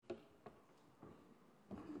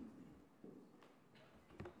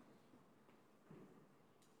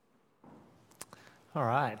All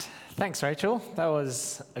right. Thanks, Rachel. That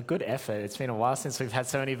was a good effort. It's been a while since we've had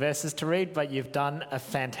so many verses to read, but you've done a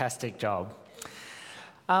fantastic job.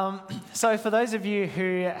 So for those of you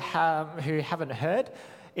who haven't heard,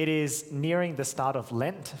 it is nearing the start of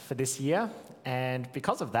Lent for this year. And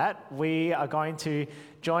because of that, we are going to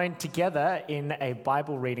join together in a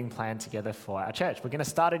Bible reading plan together for our church. We're going to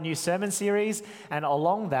start a new sermon series, and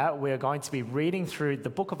along that, we're going to be reading through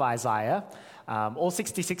the book of Isaiah, all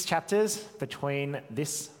 66 chapters between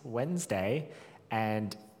this Wednesday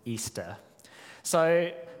and Easter.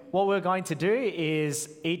 So what we're going to do is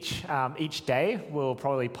each day we'll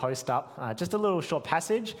probably post up just a little short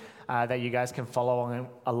passage that you guys can follow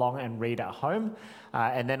along and read at home.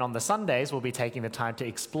 And then on the Sundays, we'll be taking the time to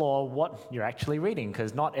explore what you're actually reading,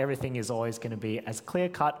 because not everything is always going to be as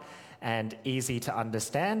clear-cut and easy to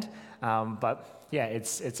understand. But yeah,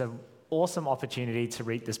 it's an awesome opportunity to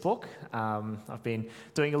read this book. I've been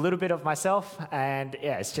doing a little bit of myself, and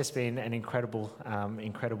yeah, it's just been an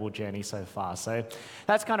incredible journey so far. So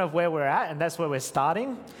that's kind of where we're at, and that's where we're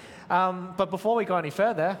starting. But before we go any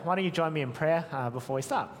further, why don't you join me in prayer before we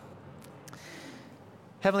start?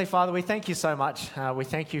 Heavenly Father, we thank you so much. We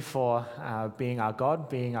thank you for being our God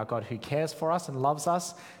who cares for us and loves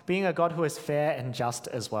us, being a God who is fair and just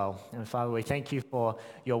as well. And Father, we thank you for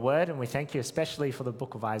your word, and we thank you especially for the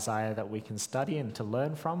book of Isaiah that we can study and to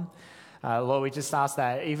learn from. Lord, we just ask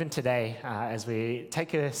that even today, as we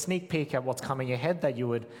take a sneak peek at what's coming ahead, that you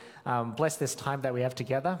would bless this time that we have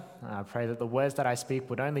together. I pray that the words that I speak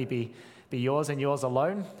would only be yours and yours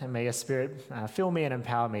alone, and may your Spirit fill me and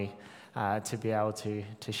empower me to be able to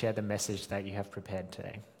share the message that you have prepared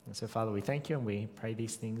today. And so, Father, we thank you and we pray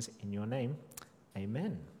these things in your name.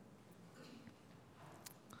 Amen.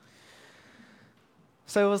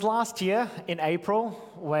 So it was last year in April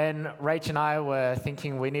when Rach and I were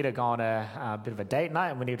thinking we need to go on a bit of a date night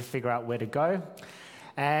and we need to figure out where to go.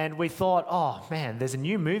 And we thought, oh man, there's a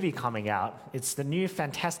new movie coming out. It's the new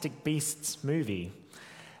Fantastic Beasts movie.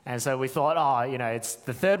 And so we thought, it's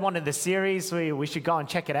the third one in the series. We should go and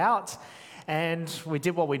check it out. And we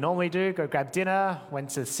did what we normally do, go grab dinner, went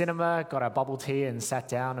to the cinema, got our bubble tea and sat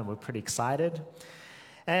down, and we're pretty excited.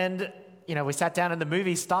 And, we sat down and the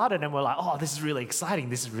movie started and we're like, oh, this is really exciting.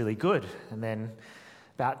 This is really good. And then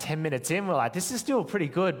about 10 minutes in, we're like, this is still pretty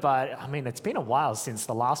good, but it's been a while since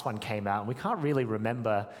the last one came out and we can't really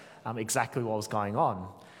remember exactly what was going on.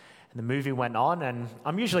 And the movie went on, and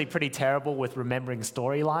I'm usually pretty terrible with remembering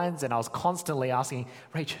storylines, and I was constantly asking,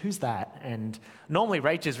 Rach, who's that? And normally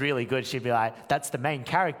Rach is really good. She'd be like, that's the main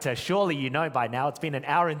character. Surely you know by now. It's been an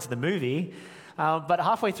hour into the movie. But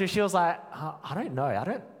halfway through, she was like, I don't know.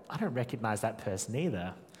 I don't recognize that person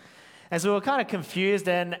either. And so we were kind of confused,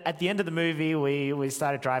 and at the end of the movie, we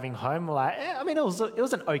started driving home. We're like, it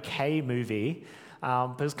was an okay movie,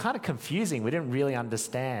 but it was kind of confusing. We didn't really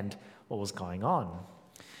understand what was going on.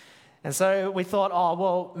 And so we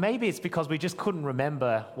thought, maybe it's because we just couldn't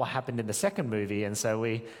remember what happened in the second movie. And so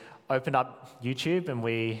we opened up YouTube and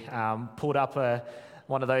we pulled up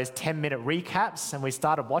one of those 10-minute recaps and we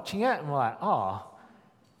started watching it. And we're like,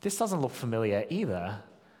 this doesn't look familiar either.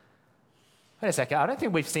 Wait a second, I don't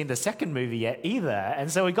think we've seen the second movie yet either.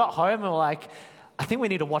 And so we got home and we're like, I think we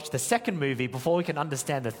need to watch the second movie before we can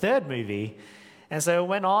understand the third movie. And so it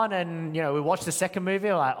went on and, we watched the second movie.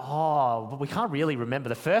 We're like, but we can't really remember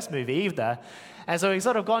the first movie either. And so we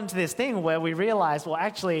sort of got into this thing where we realized, well,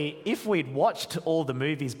 actually, if we'd watched all the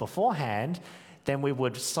movies beforehand, then we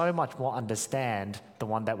would so much more understand the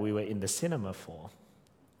one that we were in the cinema for.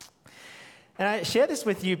 And I share this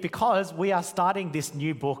with you because we are starting this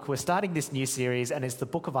new book. We're starting this new series, and it's the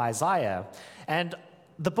book of Isaiah. And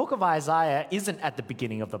the book of Isaiah isn't at the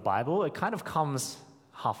beginning of the Bible. It kind of comes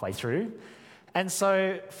halfway through. And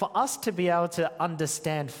so for us to be able to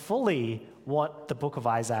understand fully what the book of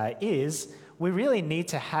Isaiah is, we really need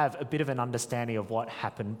to have a bit of an understanding of what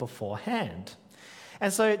happened beforehand.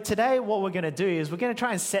 And so today what we're going to do is we're going to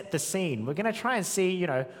try and set the scene. We're going to try and see,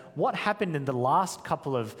 what happened in the last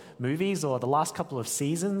couple of movies or the last couple of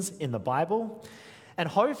seasons in the Bible. And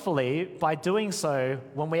hopefully, by doing so,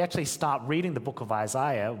 when we actually start reading the book of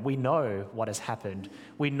Isaiah, we know what has happened.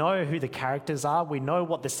 We know who the characters are. We know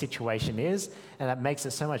what the situation is. And that makes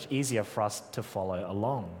it so much easier for us to follow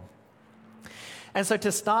along. And so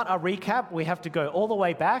to start our recap, we have to go all the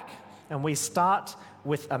way back. And we start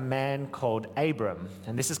with a man called Abram.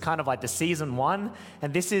 And this is kind of like the season one.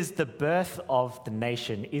 And this is the birth of the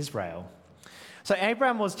nation Israel. So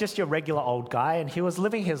Abraham was just your regular old guy, and he was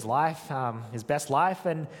living his life, his best life.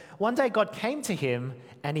 And one day God came to him,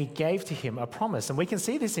 and he gave to him a promise. And we can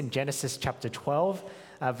see this in Genesis chapter 12,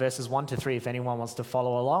 verses 1 to 3, if anyone wants to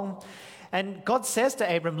follow along. And God says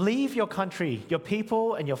to Abram, leave your country, your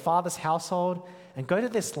people, and your father's household, and go to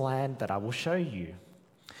this land that I will show you.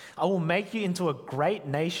 I will make you into a great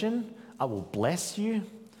nation. I will bless you.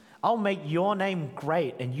 I'll make your name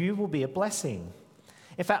great, and you will be a blessing.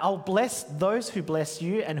 In fact, I'll bless those who bless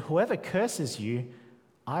you, and whoever curses you,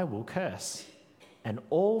 I will curse. And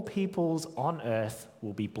all peoples on earth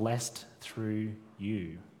will be blessed through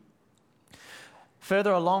you.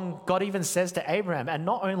 Further along, God even says to Abraham, and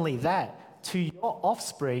not only that, to your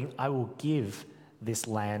offspring I will give this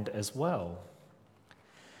land as well.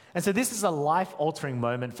 And so this is a life-altering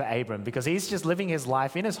moment for Abram because he's just living his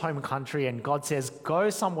life in his home country, and God says, go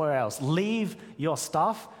somewhere else, leave your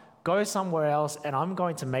stuff, go somewhere else, and I'm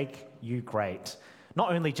going to make you great.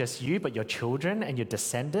 Not only just you, but your children and your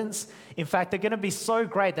descendants. In fact, they're going to be so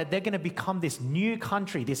great that they're going to become this new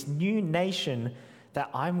country, this new nation that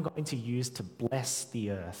I'm going to use to bless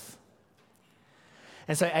the earth.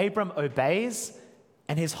 And so Abram obeys,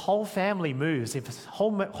 and his whole family moves. His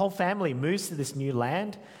whole family moves to this new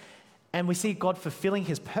land, and we see God fulfilling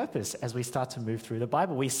his purpose as we start to move through the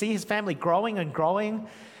Bible. We see his family growing and growing,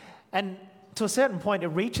 and to a certain point, it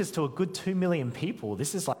reaches to a good 2 million people.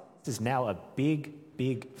 This is now a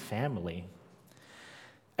big family.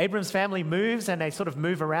 Abram's family moves, and they sort of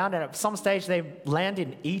move around, and at some stage they land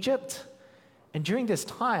in Egypt. And during this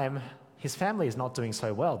time, his family is not doing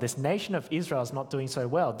so well. This nation of Israel is not doing so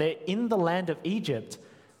well. They're in the land of Egypt,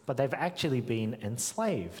 but they've actually been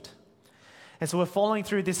enslaved. And so we're following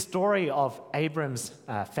through this story of Abram's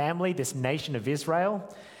family, this nation of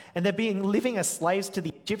Israel, and they're living as slaves to the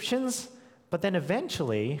Egyptians, but then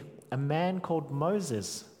eventually a man called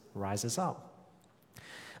Moses rises up.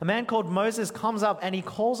 A man called Moses comes up and he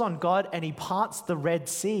calls on God and he parts the Red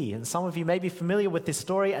Sea. And some of you may be familiar with this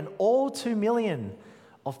story, and all 2 million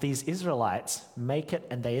of these Israelites make it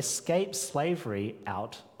and they escape slavery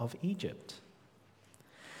out of Egypt.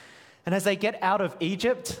 And as they get out of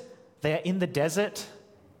Egypt, they are in the desert,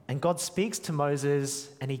 and God speaks to Moses,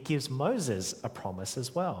 and he gives Moses a promise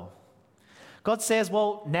as well. God says,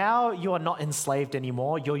 well, now you are not enslaved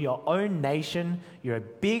anymore. You're your own nation. You're a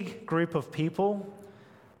big group of people.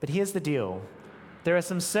 But here's the deal. There are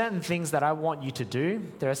some certain things that I want you to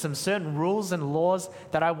do. There are some certain rules and laws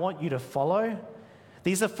that I want you to follow.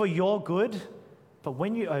 These are for your good, but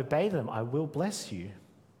when you obey them, I will bless you.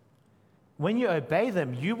 When you obey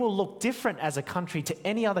them, you will look different as a country to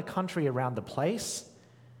any other country around the place.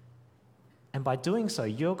 And by doing so,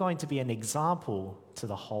 you're going to be an example to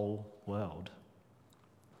the whole world.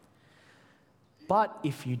 But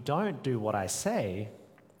if you don't do what I say,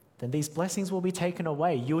 then these blessings will be taken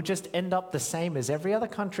away. You'll just end up the same as every other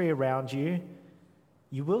country around you.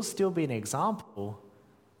 You will still be an example,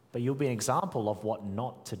 but you'll be an example of what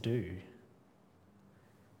not to do.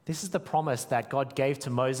 This is the promise that God gave to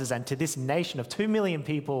Moses and to this nation of 2 million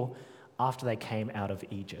people after they came out of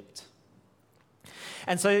Egypt.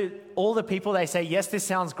 And so all the people, they say, yes, this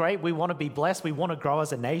sounds great. We want to be blessed. We want to grow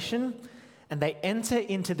as a nation. And they enter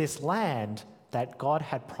into this land that God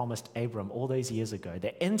had promised Abram all those years ago.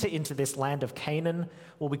 They enter into this land of Canaan,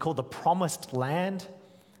 what we call the promised land.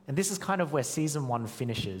 And this is kind of where season 1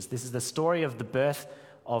 finishes. This is the story of the birth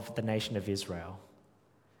of the nation of Israel.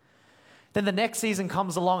 Then the next season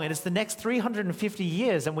comes along, and it's the next 350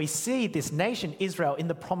 years, and we see this nation, Israel, in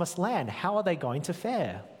the promised land. How are they going to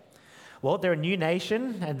fare? Well, they're a new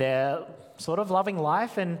nation, and they're sort of loving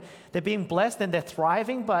life, and they're being blessed, and they're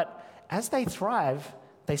thriving, but as they thrive,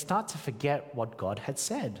 they start to forget what God had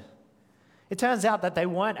said. It turns out that they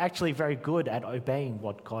weren't actually very good at obeying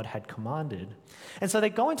what God had commanded. And so they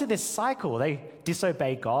go into this cycle. They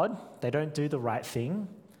disobey God. They don't do the right thing.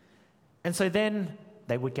 And so then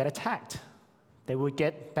they would get attacked. They would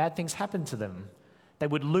get bad things happen to them. They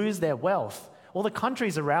would lose their wealth. All the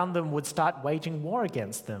countries around them would start waging war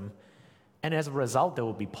against them. And as a result, there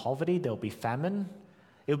would be poverty, there would be famine.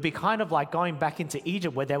 It would be kind of like going back into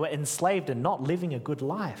Egypt where they were enslaved and not living a good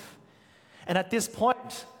life. And at this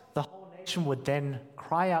point, the whole nation would then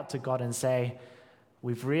cry out to God and say,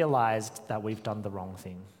 we've realized that we've done the wrong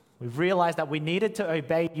thing. We've realized that we needed to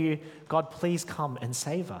obey you. God, please come and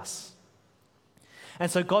save us. And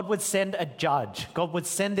so God would send a judge. God would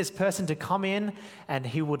send this person to come in, and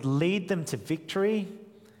he would lead them to victory.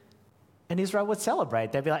 And Israel would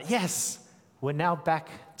celebrate. They'd be like, yes, we're now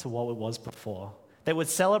back to what it was before. They would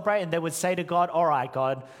celebrate, and they would say to God, all right,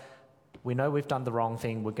 God, we know we've done the wrong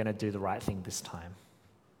thing. We're going to do the right thing this time.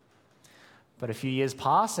 But a few years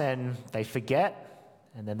pass and they forget,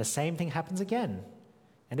 and then the same thing happens again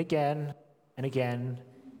and again and again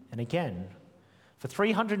and again. For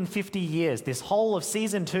 350 years, this whole of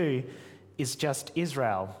season 2 is just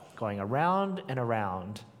Israel going around and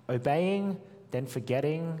around, obeying, then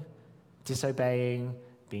forgetting, disobeying,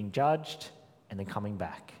 being judged, and then coming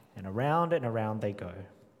back. And around they go.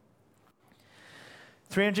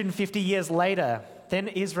 350 years later, then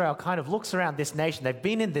Israel kind of looks around this nation. They've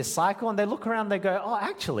been in this cycle, and they look around and they go, oh,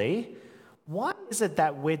 actually, why is it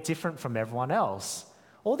that we're different from everyone else?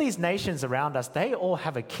 All these nations around us, they all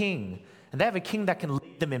have a king, and they have a king that can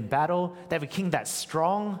lead them in battle. They have a king that's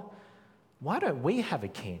strong. Why don't we have a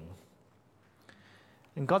king?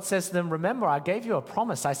 And God says to them, remember, I gave you a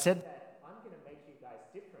promise. I said, I'm going to make you guys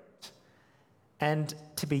different. And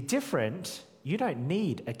to be different, you don't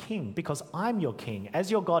need a king because I'm your king. As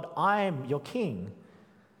your God, I'm your king.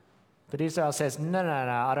 But Israel says, no,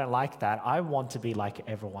 I don't like that. I want to be like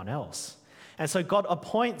everyone else. And so God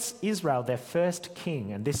appoints Israel their first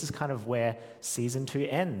king. And this is kind of where season 2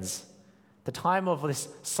 ends. The time of this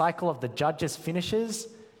cycle of the judges finishes,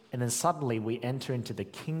 and then suddenly we enter into the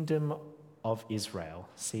kingdom of Israel,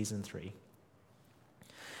 season 3.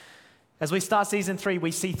 As we start season 3,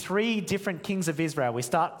 we see 3 different kings of Israel. We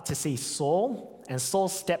start to see Saul, and Saul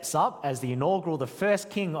steps up as the first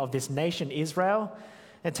king of this nation, Israel.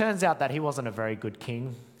 It turns out that he wasn't a very good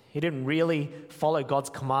king. He didn't really follow God's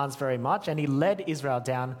commands very much, and he led Israel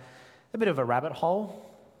down a bit of a rabbit hole.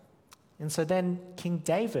 And so then King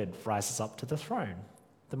David rises up to the throne,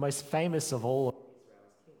 the most famous of all of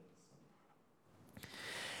Israel's kings.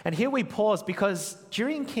 And here we pause because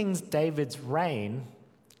during King David's reign,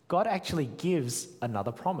 God actually gives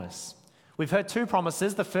another promise. We've heard 2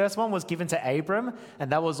 promises. The first one was given to Abram,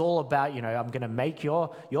 and that was all about, I'm going to make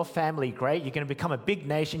your family great. You're going to become a big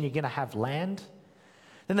nation. You're going to have land.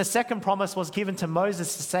 Then the second promise was given to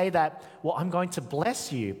Moses to say that, I'm going to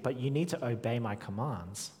bless you, but you need to obey my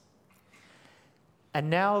commands. And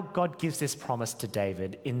now God gives this promise to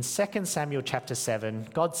David. In 2 Samuel chapter 7,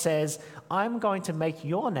 God says, I'm going to make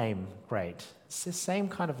your name great. It's the same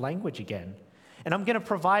kind of language again. And I'm going to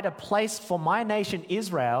provide a place for my nation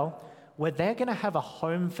Israel where they're going to have a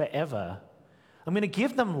home forever. I'm going to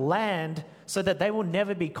give them land so that they will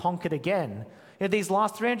never be conquered again. These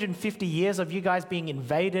last 350 years of you guys being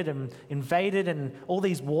invaded and all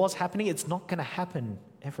these wars happening, it's not going to happen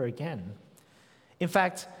ever again. In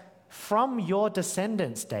fact, from your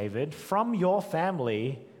descendants, David, from your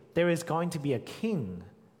family, there is going to be a king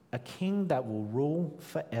that will rule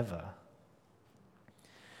forever.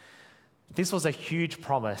 This was a huge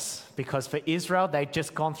promise because for Israel, they'd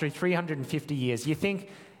just gone through 350 years. You think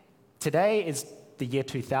today is the year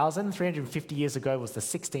 2000, 350 years ago was the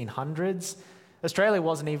 1600s. Australia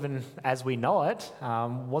wasn't even, as we know it,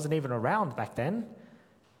 wasn't even around back then.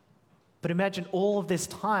 But imagine all of this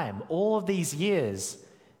time, all of these years,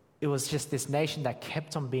 it was just this nation that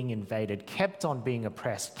kept on being invaded, kept on being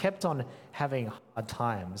oppressed, kept on having hard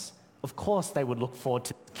times. Of course, they would look forward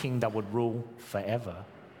to the king that would rule forever.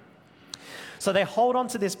 So they hold on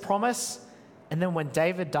to this promise, and then when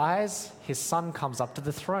David dies, his son comes up to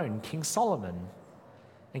the throne, King Solomon.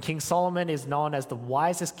 And King Solomon is known as the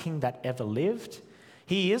wisest king that ever lived.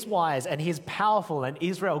 He is wise and he is powerful, and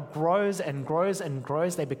Israel grows and grows and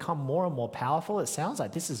grows. They become more and more powerful. It sounds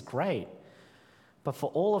like this is great. But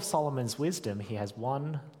for all of Solomon's wisdom, he has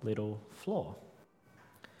one little flaw.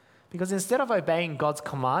 Because instead of obeying God's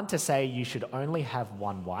command to say you should only have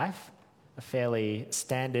one wife, a fairly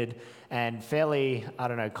standard and fairly,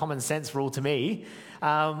 common sense rule to me,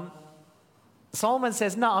 Solomon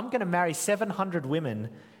says, no, I'm going to marry 700 women,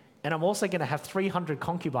 and I'm also going to have 300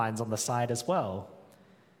 concubines on the side as well.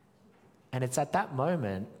 And it's at that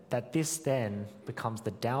moment that this then becomes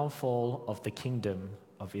the downfall of the kingdom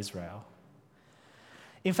of Israel.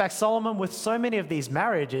 In fact, Solomon, with so many of these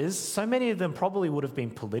marriages, so many of them probably would have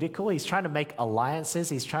been political. He's trying to make alliances.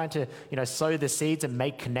 He's trying to, sow the seeds and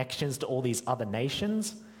make connections to all these other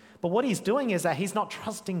nations. But what he's doing is that he's not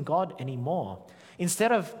trusting God anymore.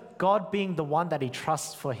 Instead of God being the one that he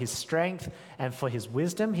trusts for his strength and for his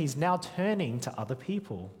wisdom, he's now turning to other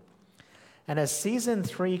people. And as season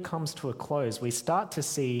 3 comes to a close, we start to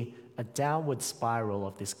see a downward spiral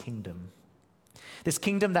of this kingdom. This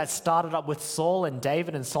kingdom that started up with Saul and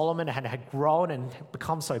David and Solomon and had grown and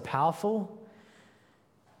become so powerful.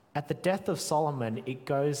 At the death of Solomon, it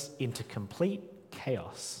goes into complete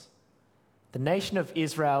chaos. The nation of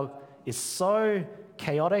Israel is so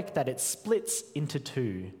chaotic that it splits into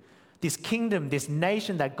 2. This kingdom, this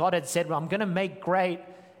nation that God had said, I'm going to make great,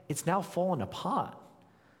 it's now fallen apart.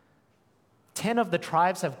 10 of the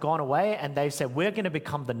tribes have gone away and they've said, we're going to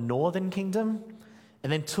become the northern kingdom.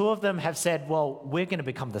 And then 2 of them have said, well, we're going to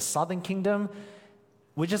become the southern kingdom.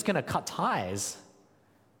 We're just going to cut ties.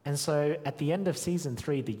 And so at the end of season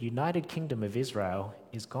 3, the United Kingdom of Israel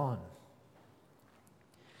is gone.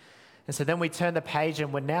 And so then we turn the page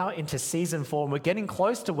and we're now into season 4, and we're getting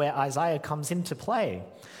close to where Isaiah comes into play.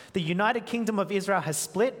 The United Kingdom of Israel has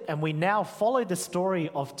split, and we now follow the story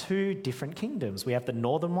of 2 different kingdoms. We have the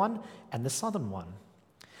northern one and the southern one.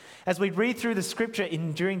 As we read through the scripture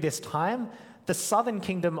during this time, the southern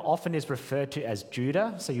kingdom often is referred to as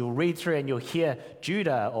Judah. So you'll read through and you'll hear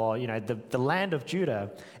Judah, or the land of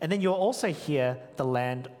Judah. And then you'll also hear the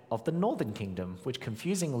land of the northern kingdom, which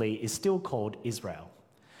confusingly is still called Israel.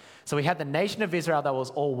 So we had the nation of Israel that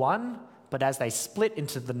was all one, but as they split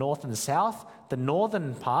into the north and the south, the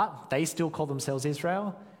northern part, they still call themselves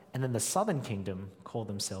Israel, and then the southern kingdom call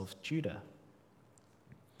themselves Judah.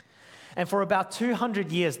 And for about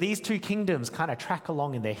 200 years, these 2 kingdoms kind of track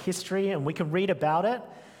along in their history, and we can read about it.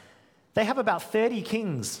 They have about 30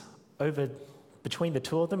 kings between the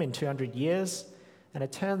 2 of them in 200 years, and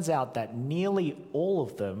it turns out that nearly all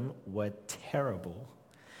of them were terrible.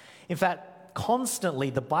 In fact, constantly,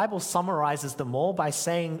 the Bible summarizes them all by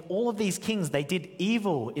saying all of these kings, they did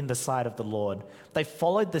evil in the sight of the Lord. They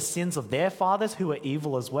followed the sins of their fathers who were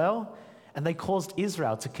evil as well, and they caused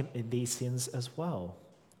Israel to commit these sins as well.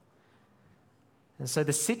 And so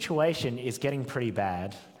the situation is getting pretty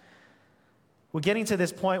bad. We're getting to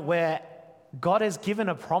this point where God has given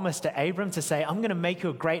a promise to Abram to say, I'm going to make you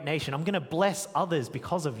a great nation. I'm going to bless others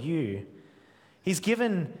because of you. He's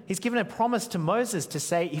given a promise to Moses to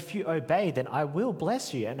say, if you obey, then I will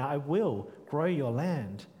bless you and I will grow your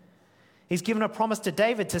land. He's given a promise to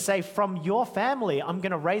David to say, from your family, I'm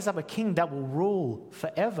going to raise up a king that will rule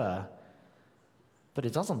forever. But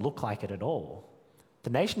it doesn't look like it at all. The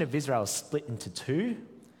nation of Israel is split into 2.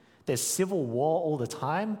 There's civil war all the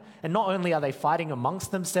time. And not only are they fighting amongst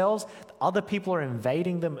themselves, other people are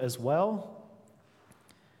invading them as well.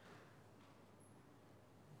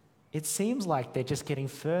 It seems like they're just getting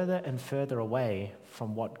further and further away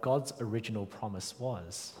from what God's original promise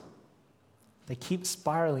was. They keep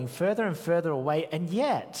spiraling further and further away, and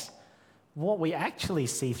yet what we actually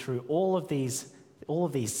see through all of these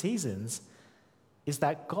seasons is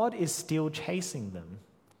that God is still chasing them.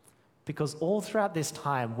 Because all throughout this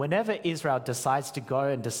time, whenever Israel decides to go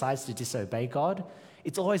and decides to disobey God,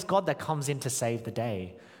 it's always God that comes in to save the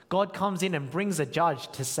day. God comes in and brings a judge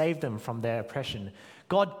to save them from their oppression.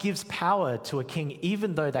 God gives power to a king,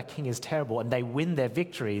 even though that king is terrible, and they win their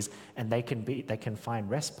victories and they can find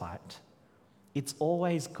respite. It's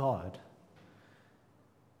always God.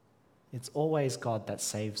 It's always God that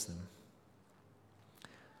saves them.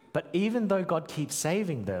 But even though God keeps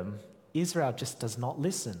saving them, Israel just does not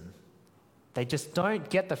listen. They just don't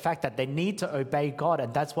get the fact that they need to obey God,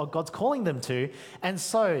 and that's what God's calling them to. And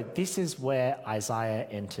so this is where Isaiah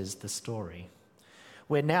enters the story.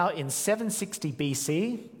 We're now in 760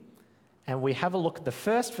 BC, and we have a look at the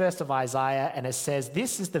first verse of Isaiah, and it says,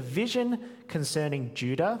 this is the vision concerning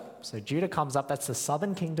Judah. So Judah comes up, that's the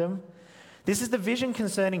southern kingdom. This is the vision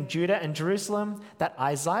concerning Judah and Jerusalem that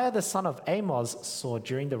Isaiah the son of Amos saw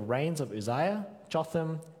during the reigns of Uzziah,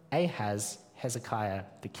 Jotham, Ahaz, Hezekiah,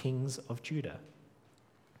 the kings of Judah.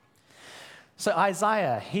 So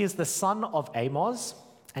Isaiah, he is the son of Amos,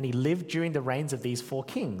 and he lived during the reigns of these 4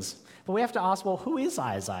 kings. But we have to ask, well, who is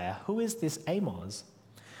Isaiah? Who is this Amos?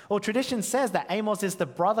 Well, tradition says that Amos is the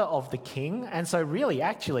brother of the king, and so really,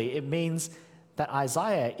 actually, it means that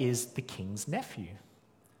Isaiah is the king's nephew.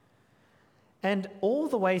 And all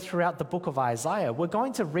the way throughout the book of Isaiah, we're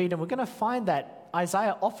going to read and we're going to find that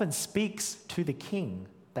Isaiah often speaks to the king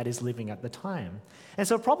that is living at the time. And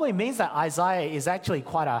so it probably means that Isaiah is actually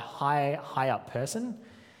quite a high up person.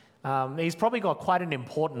 He's probably got quite an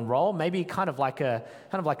important role, maybe kind of like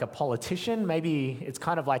a politician. Maybe it's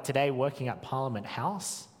kind of like today working at Parliament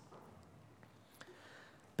House.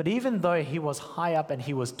 But even though he was high up and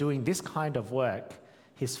he was doing this kind of work,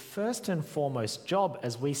 his first and foremost job,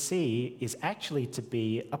 as we see, is actually to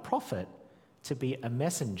be a prophet, to be a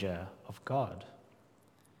messenger of God.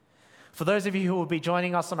 For those of you who will be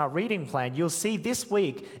joining us on our reading plan, you'll see this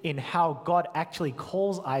week in how God actually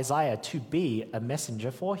calls Isaiah to be a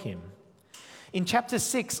messenger for him. In chapter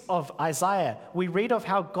 6 of Isaiah, we read of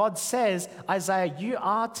how God says, Isaiah, you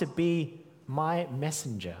are to be my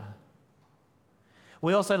messenger.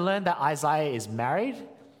 We also learn that Isaiah is married.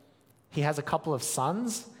 He has a couple of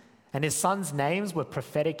sons, and his sons' names were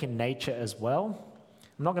prophetic in nature as well.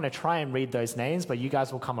 I'm not going to try and read those names, but you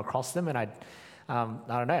guys will come across them, and I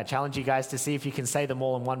don't know, I challenge you guys to see if you can say them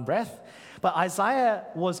all in one breath. But Isaiah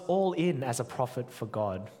was all in as a prophet for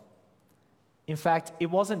God. In fact, it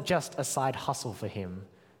wasn't just a side hustle for him.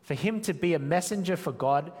 For him to be a messenger for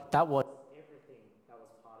God, that was everything that was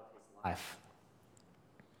part of his life.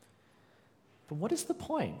 But what is the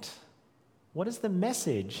point? What is the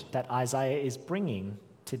message that Isaiah is bringing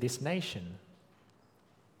to this nation?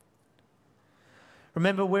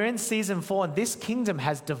 Remember, we're in season 4, and this kingdom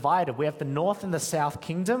has divided. We have the north and the south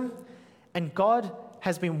kingdom, and God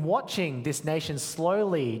has been watching this nation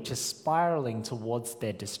slowly just spiraling towards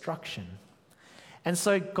their destruction. And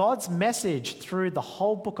so God's message through the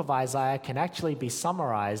whole book of Isaiah can actually be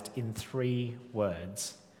summarized in 3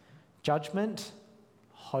 words: judgment,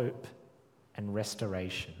 hope, and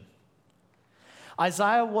restoration.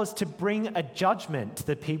 Isaiah was to bring a judgment to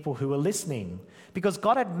the people who were listening, because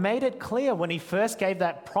God had made it clear when he first gave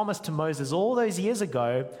that promise to Moses all those years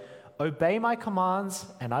ago, obey my commands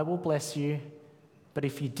and I will bless you, but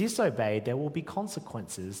if you disobey, there will be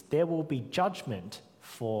consequences. There will be judgment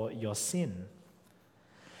for your sin.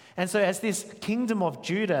 And so as this kingdom of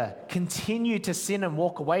Judah continued to sin and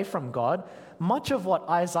walk away from God, much of what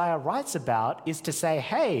Isaiah writes about is to say,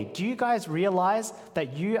 hey, do you guys realize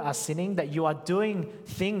that you are sinning, that you are doing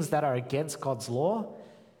things that are against God's law?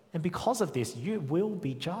 And because of this, you will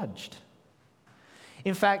be judged.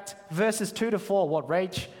 In fact, verses 2-4, what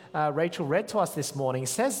Rachel read to us this morning,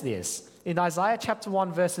 says this. In Isaiah chapter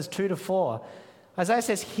 1, verses 2-4, Isaiah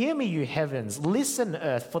says, hear me, you heavens, listen,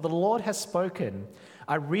 earth, for the Lord has spoken.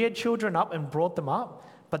 I reared children up and brought them up,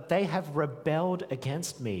 but they have rebelled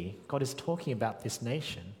against me. God is talking about this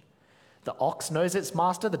nation. The ox knows its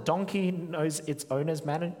master, the donkey knows its owner's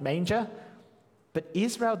manger, but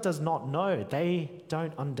Israel does not know. They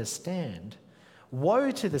don't understand.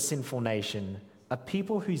 Woe to the sinful nation, a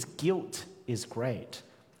people whose guilt is great,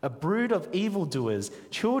 a brood of evildoers,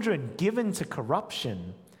 children given to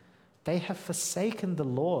corruption. They have forsaken the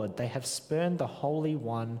Lord. They have spurned the Holy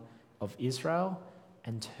One of Israel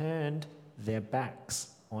and turned their backs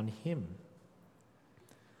on him.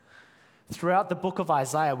 Throughout the book of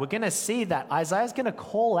Isaiah, we're going to see that Isaiah's going to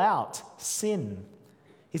call out sin.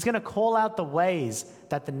 He's going to call out the ways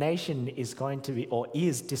that the nation is going to be or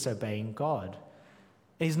is disobeying God.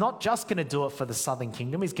 And he's not just going to do it for the southern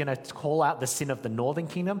kingdom. He's going to call out the sin of the northern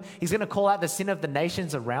kingdom. He's going to call out the sin of the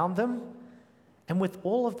nations around them. And with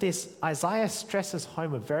all of this, Isaiah stresses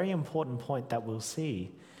home a very important point that we'll see.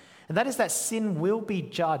 And that is that sin will be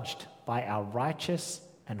judged by our righteous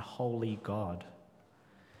and holy God.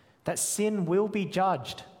 That sin will be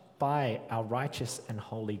judged by our righteous and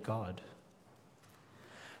holy God.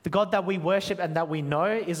 The God that we worship and that we know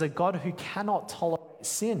is a God who cannot tolerate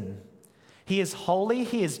sin. He is holy,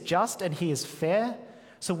 he is just, and he is fair.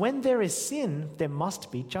 So when there is sin, there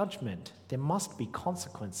must be judgment. There must be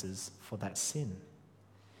consequences for that sin.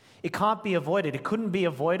 It can't be avoided. It couldn't be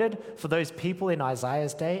avoided for those people in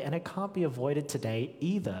Isaiah's day, and it can't be avoided today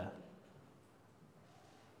either.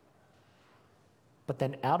 But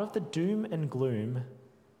then out of the doom and gloom,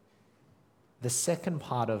 the second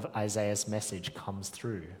part of Isaiah's message comes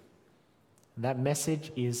through. And that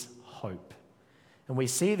message is hope. And we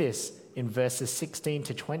see this in verses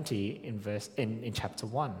 16-20 in chapter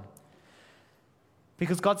 1.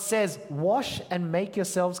 Because God says, wash and make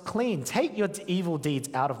yourselves clean. Take your evil deeds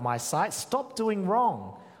out of my sight. Stop doing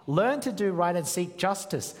wrong. Learn to do right and seek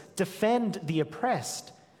justice. Defend the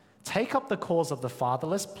oppressed. Take up the cause of the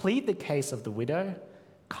fatherless. Plead the case of the widow.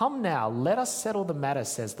 Come now, let us settle the matter,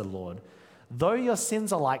 says the Lord. Though your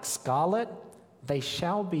sins are like scarlet, they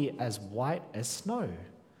shall be as white as snow.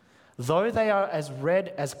 Though they are as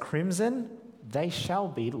red as crimson, they shall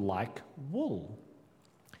be like wool.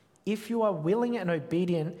 If you are willing and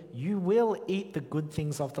obedient, you will eat the good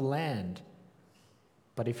things of the land.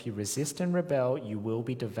 But if you resist and rebel, you will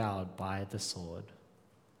be devoured by the sword.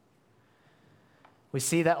 We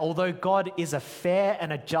see that although God is a fair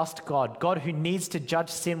and a just God, God who needs to judge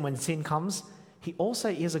sin when sin comes, he also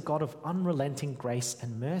is a God of unrelenting grace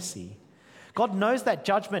and mercy. God knows that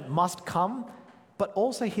judgment must come, but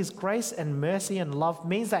also his grace and mercy and love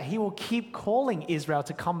means that he will keep calling Israel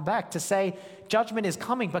to come back, to say, judgment is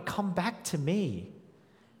coming, but come back to me.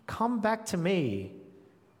 Come back to me.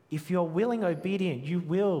 If you're willing, obedient, you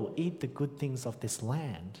will eat the good things of this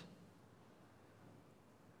land.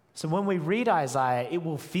 So when we read Isaiah, it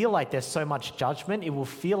will feel like there's so much judgment. It will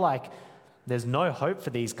feel like there's no hope for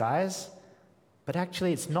these guys. But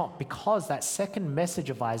actually it's not, because that second message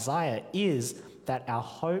of Isaiah is that our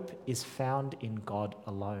hope is found in God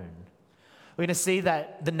alone. We're going to see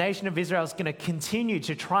that the nation of Israel is going to continue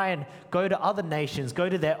to try and go to other nations, go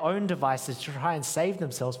to their own devices to try and save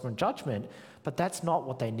themselves from judgment. But that's not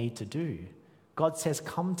what they need to do. God says,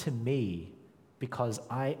 come to me because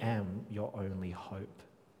I am your only hope.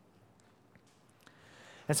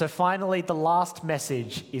 And so finally, the last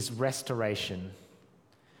message is restoration.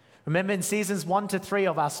 Remember in seasons 1 to 3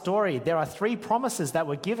 of our story, there are 3 promises that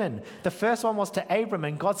were given. The first one was to Abram,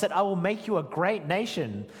 and God said, I will make you a great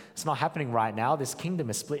nation. It's not happening right now. This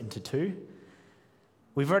kingdom is split into 2.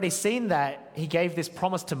 We've already seen that he gave this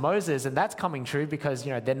promise to Moses, and that's coming true because,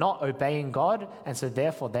 they're not obeying God, and so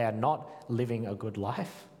therefore they are not living a good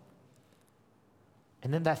life.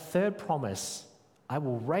 And then that third promise, I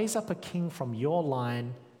will raise up a king from your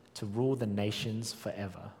line to rule the nations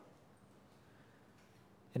forever.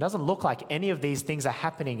 It doesn't look like any of these things are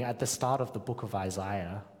happening at the start of the book of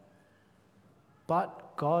Isaiah.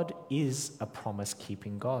 But God is a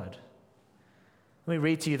promise-keeping God. Let me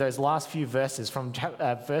read to you those last few verses from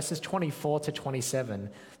verses 24 to 27.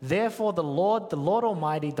 Therefore the Lord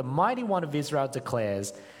Almighty, the Mighty One of Israel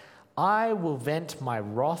declares, I will vent my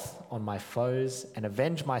wrath on my foes and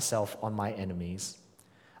avenge myself on my enemies.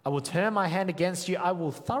 I will turn my hand against you. I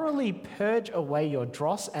will thoroughly purge away your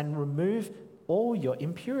dross and remove all your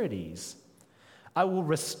impurities. I will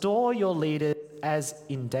restore your leaders as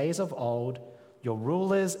in days of old, your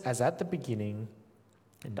rulers as at the beginning,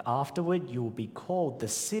 and afterward you will be called the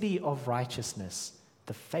city of righteousness,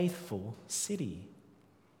 the faithful city.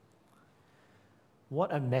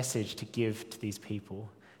 What a message to give to these people.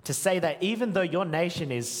 To say that even though your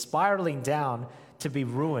nation is spiraling down to be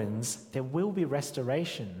ruins, there will be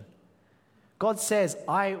restoration. God says,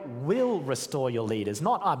 I will restore your leaders.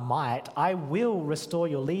 Not I might, I will restore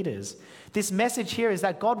your leaders. This message here is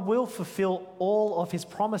that God will fulfill all of his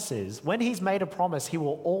promises. When he's made a promise, he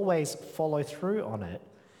will always follow through on it.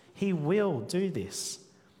 He will do this.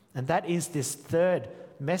 And that is this third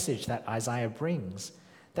message that Isaiah brings,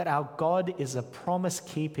 that our God is a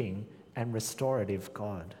promise-keeping and restorative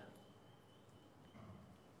God.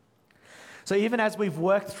 So even as we've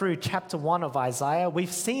worked through chapter 1 of Isaiah,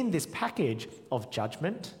 we've seen this package of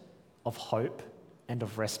judgment, of hope, and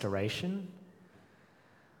of restoration.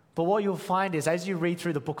 But what you'll find is as you read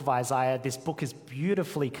through the book of Isaiah, this book is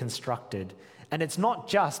beautifully constructed. And it's not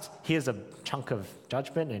just here's a chunk of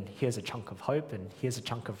judgment and here's a chunk of hope and here's a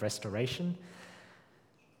chunk of restoration.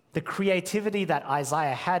 The creativity that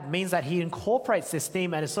Isaiah had means that he incorporates this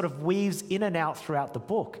theme and it sort of weaves in and out throughout the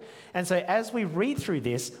book. And so as we read through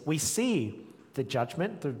this, we see the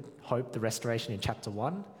judgment, the hope, the restoration in chapter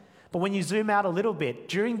 1. But when you zoom out a little bit,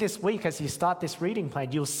 during this week as you start this reading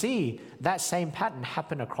plan, you'll see that same pattern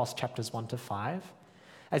happen across chapters 1 to 5.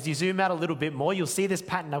 As you zoom out a little bit more, you'll see this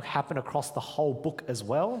pattern happen across the whole book as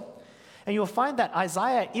well. And you'll find that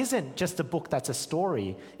Isaiah isn't just a book that's a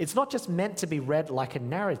story. It's not just meant to be read like a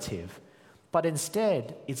narrative, but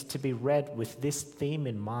instead it's to be read with this theme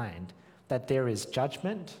in mind, that there is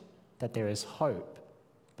judgment, that there is hope,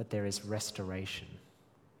 but there is restoration.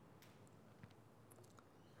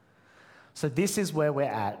 So this is where we're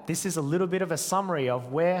at. This is a little bit of a summary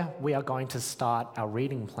of where we are going to start our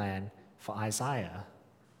reading plan for Isaiah.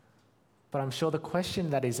 But I'm sure the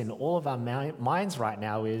question that is in all of our minds right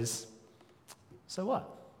now is, so what?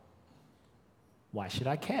 Why should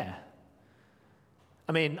I care?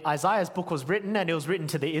 I mean, Isaiah's book was written, and it was written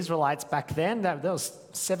to the Israelites back then. That was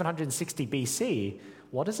 760 BC.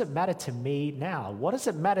 What does it matter to me now? What does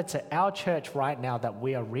it matter to our church right now that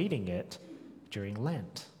we are reading it during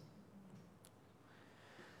Lent?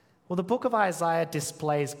 Well, the book of Isaiah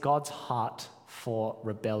displays God's heart for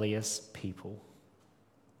rebellious people.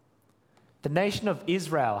 The nation of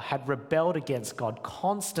Israel had rebelled against God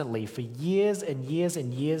constantly for years and years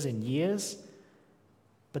and years and years,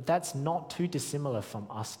 but that's not too dissimilar from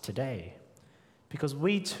us today, because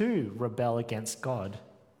we too rebel against God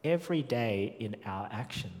every day in our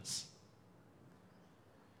actions.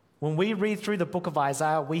 When we read through the book of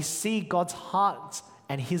Isaiah, we see God's heart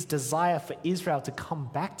and his desire for Israel to come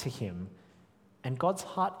back to him, and God's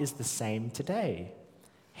heart is the same today.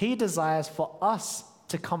 He desires for us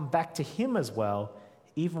to come back to him as well,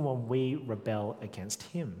 even when we rebel against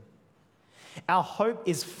him. Our hope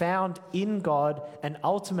is found in God, and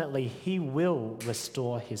ultimately he will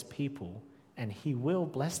restore his people, and he will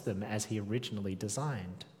bless them as he originally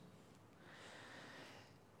designed.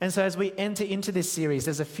 And so as we enter into this series,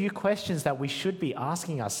 there's a few questions that we should be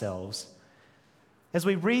asking ourselves. As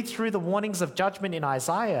we read through the warnings of judgment in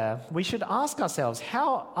Isaiah, we should ask ourselves,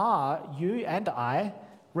 how are you and I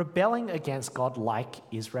rebelling against God like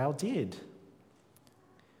Israel did?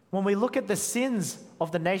 When we look at the sins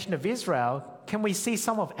of the nation of Israel, can we see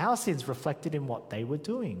some of our sins reflected in what they were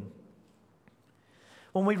doing?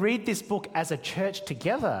 When we read this book as a church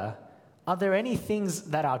together, are there any things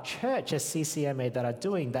that our church as CCMA that are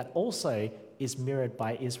doing that also is mirrored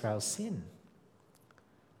by Israel's sin?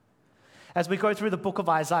 As we go through the book of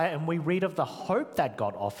Isaiah and we read of the hope that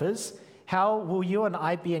God offers, how will you and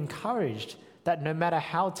I be encouraged that no matter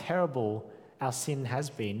how terrible our sin has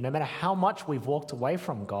been, no matter how much we've walked away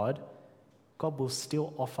from God, God will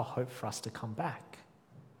still offer hope for us to come back?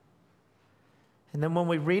 And then when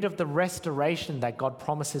we read of the restoration that God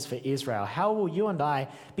promises for Israel, how will you and I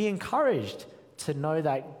be encouraged to know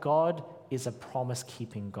that God is a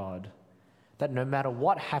promise-keeping God? That no matter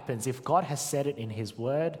what happens, if God has said it in his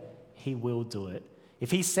word, he will do it.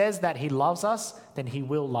 If he says that he loves us, then he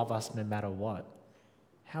will love us no matter what.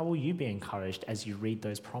 How will you be encouraged as you read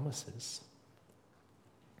those promises?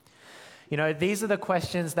 You know, these are the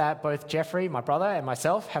questions that both Jeffrey, my brother, and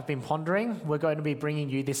myself have been pondering. We're going to be bringing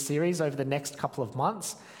you this series over the next couple of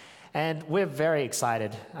months, and we're very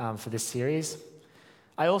excited for this series.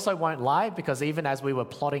 I also won't lie, because even as we were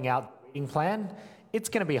plotting out the reading plan, it's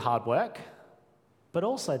going to be hard work, but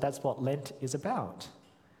also that's what Lent is about.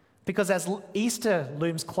 Because as Easter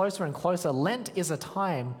looms closer and closer, Lent is a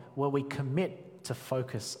time where we commit to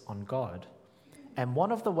focus on God. And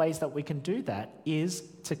one of the ways that we can do that is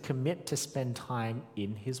to commit to spend time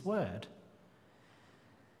in his word.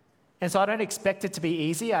 And so I don't expect it to be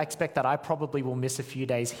easy. I expect that I probably will miss a few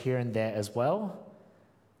days here and there as well.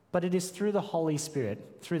 But it is through the Holy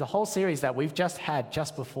Spirit, through the whole series that we've just had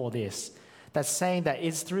just before this, that's saying that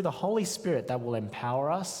it's through the Holy Spirit that will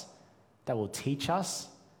empower us, that will teach us,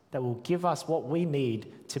 that will give us what we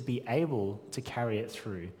need to be able to carry it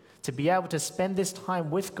through, to be able to spend this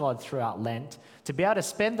time with God throughout Lent, to be able to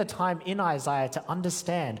spend the time in Isaiah to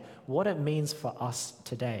understand what it means for us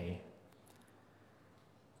today.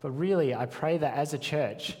 But really, I pray that as a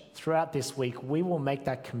church, throughout this week, we will make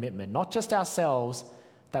that commitment, not just ourselves,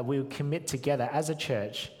 that we will commit together as a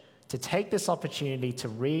church to take this opportunity to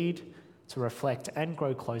read, to reflect, and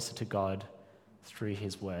grow closer to God through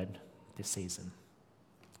his word this season.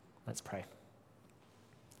 Let's pray.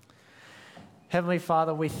 Heavenly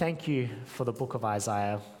Father, we thank you for the book of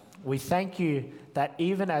Isaiah. We thank you that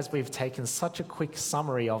even as we've taken such a quick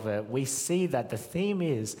summary of it, we see that the theme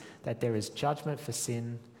is that there is judgment for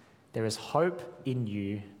sin, there is hope in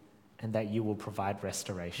you, and that you will provide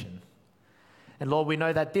restoration. And Lord, we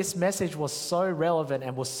know that this message was so relevant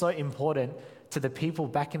and was so important to the people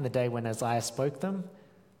back in the day when Isaiah spoke them,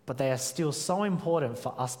 but they are still so important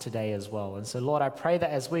for us today as well. And so, Lord, I pray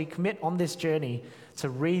that as we commit on this journey to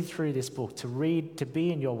read through this book, to read, to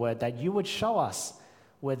be in your word, that you would show us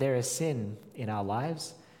where there is sin in our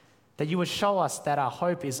lives, that you would show us that our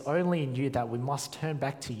hope is only in you, that we must turn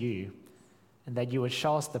back to you, and that you would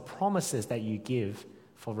show us the promises that you give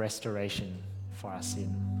for restoration for our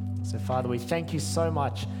sin. So, Father, we thank you so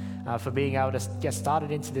much for being able to get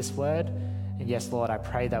started into this word. And yes, Lord, I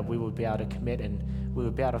pray that we would be able to commit and we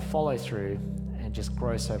would be able to follow through and just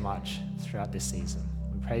grow so much throughout this season.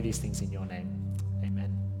 We pray these things in your name.